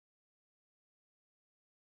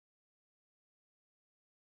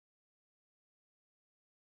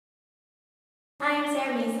Hi, I'm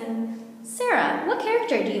Sarah Mason. Sarah, what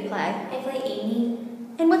character do you play? I play Amy.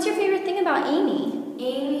 And what's your favorite thing about Amy?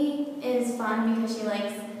 Amy is fun because she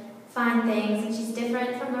likes fun things and she's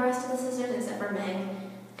different from the rest of the sisters except for Meg.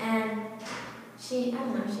 And I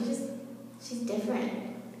don't know, she's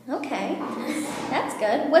different. Okay, that's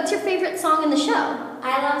good. What's your favorite song in the show?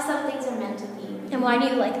 I love Some Things Are Meant to Be. And why do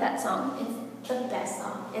you like that song? It's the best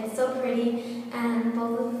song. It's so pretty and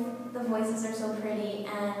both of the voices are so pretty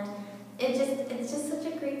and it's just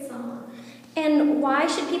such a great song. And why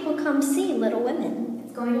should people come see Little Women?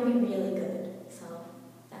 It's going to be really good, so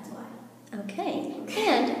that's why. Okay,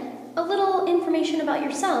 and a little information about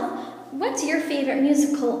yourself. What's your favorite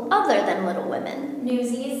musical other than Little Women?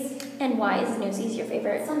 Newsies. And why is Newsies your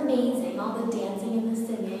favorite? It's amazing, all the dancing and the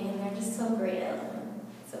singing, and they're just so great. I love them.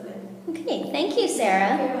 So good. Okay, thank you,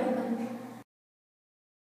 Sarah.